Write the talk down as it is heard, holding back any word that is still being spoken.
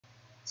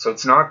So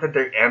it's not that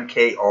they're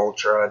MK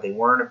Ultra. They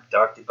weren't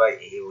abducted by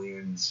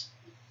aliens.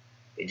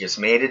 They just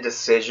made a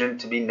decision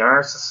to be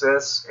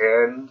narcissists,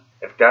 and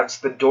if that's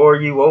the door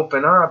you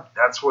open up,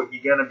 that's what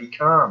you're going to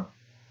become.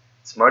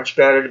 It's much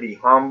better to be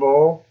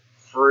humble,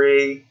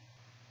 free.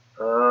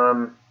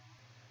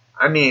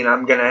 I mean,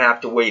 I'm going to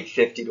have to wait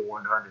 50 to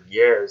 100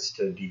 years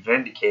to be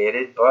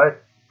vindicated,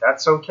 but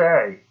that's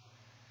okay.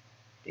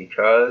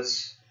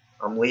 Because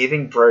I'm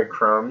leaving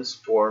breadcrumbs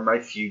for my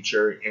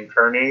future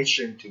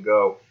incarnation to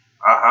go,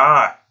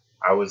 aha,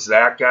 I was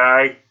that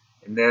guy.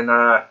 And then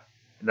I'll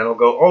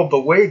go, oh,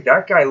 but wait,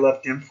 that guy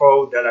left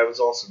info that I was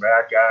also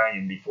that guy,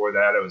 and before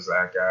that I was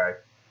that guy.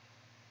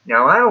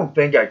 Now, I don't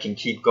think I can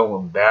keep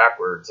going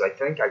backwards. I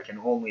think I can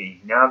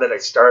only, now that I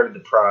started the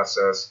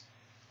process,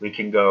 we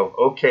can go,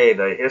 okay,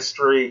 the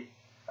history,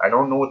 I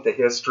don't know what the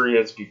history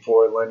is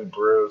before Lenny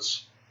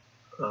Bruce.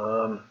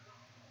 I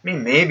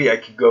mean, maybe I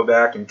could go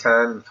back in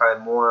time and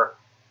find more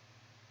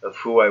of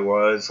who I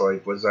was.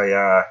 Like, was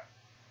I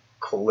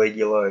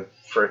Caligula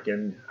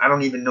frickin', I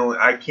don't even know,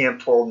 I can't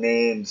pull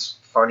names,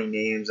 funny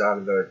names out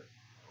of the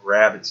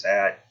rabbit's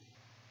hat.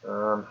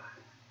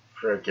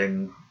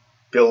 Frickin'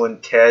 Bill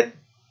and Ted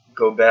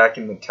go back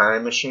in the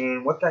time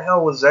machine. What the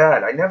hell was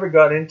that? I never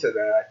got into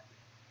that.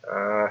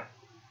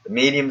 The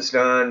medium's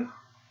done.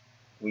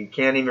 We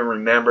can't even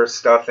remember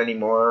stuff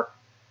anymore.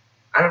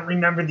 I don't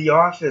remember The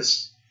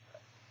Office.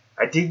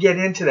 I did get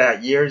into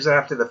that years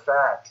after the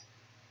fact.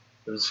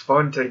 It was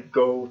fun to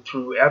go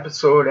through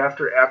episode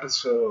after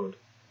episode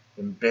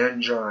and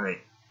binge on it.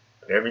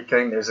 But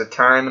everything, there's a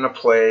time and a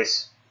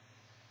place.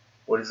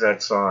 What is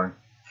that song?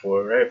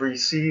 For every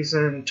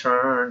season,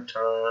 turn,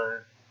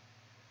 turn.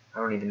 I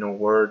don't even know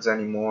words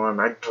anymore.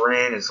 My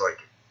brain is like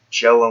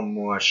jello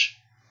mush.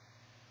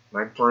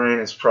 My brain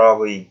is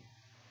probably...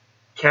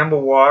 Kemba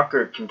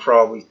Walker can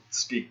probably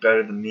speak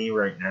better than me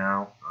right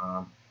now.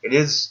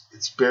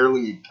 It's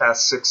barely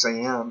past 6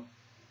 a.m.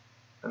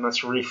 I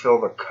must refill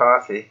the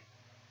coffee.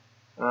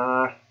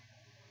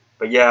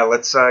 But yeah,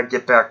 let's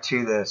get back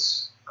to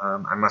this.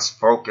 I must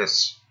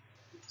focus.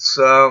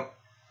 So,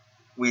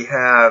 we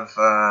have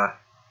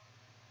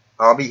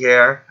I'll Be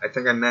Here. I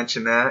think I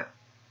mentioned that.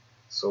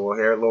 So we'll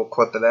hear a little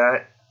clip of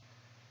that.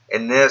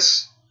 And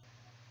this...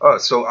 Oh,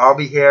 so I'll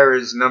Be Here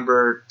is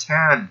number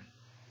 10.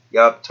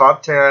 Yup,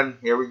 top 10.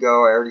 Here we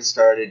go. I already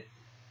started.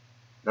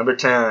 Number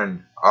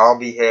 10. I'll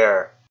Be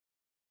Here.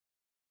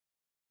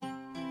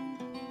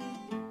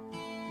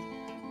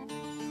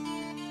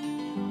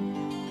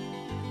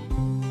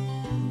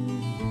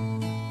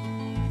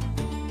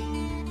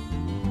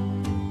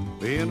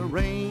 When the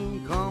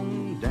rain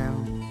comes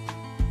down,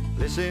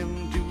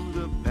 listen to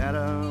the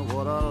patter.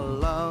 What a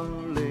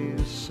lovely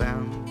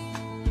sound.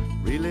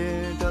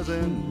 Really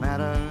doesn't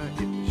matter,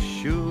 it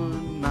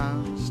should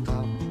not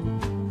stop.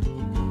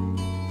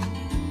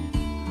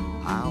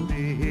 I'll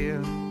be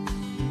here,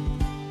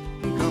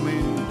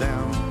 coming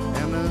down,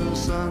 and the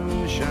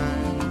sun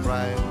shines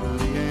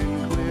brightly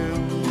and clear.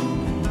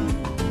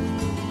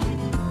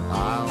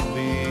 I'll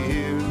be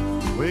here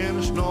when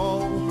the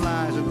snow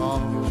flies in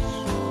August.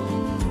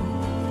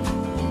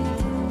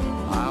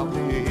 I'll be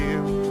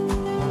here.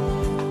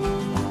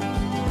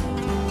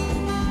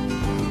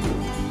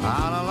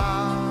 La la la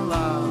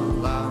la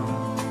la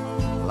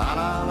la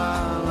la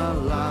la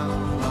la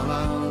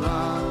la la la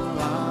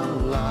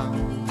la.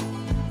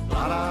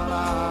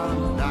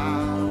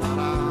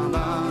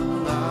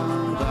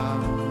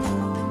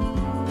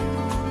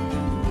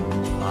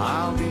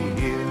 I'll be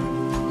here.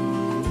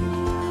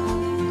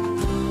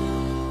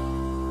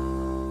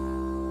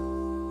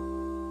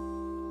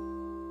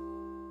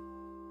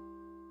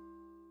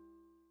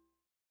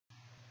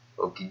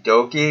 Okie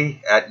dokie.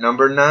 At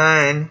number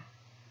 9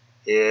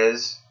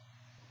 is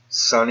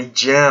Sonny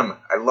Jim.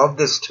 I love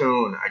this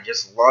tune. I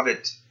just love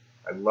it.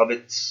 I love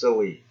it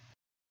silly.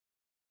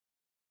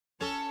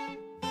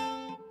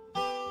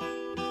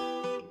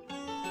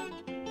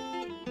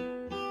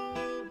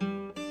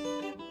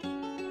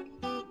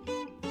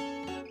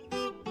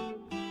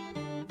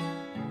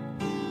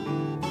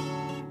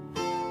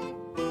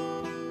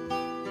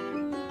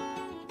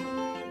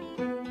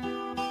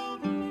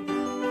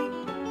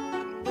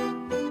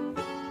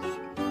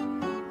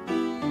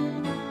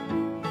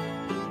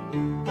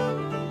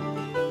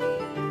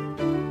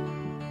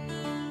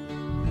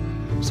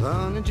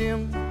 Sonny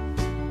Jim,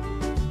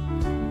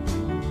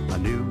 I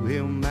knew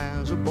him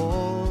as a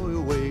boy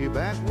way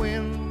back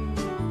when.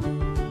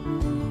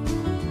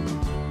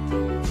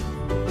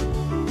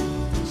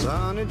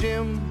 Sonny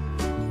Jim,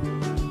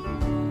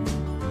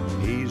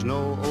 he's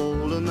no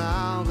older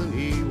now than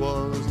he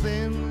was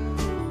then.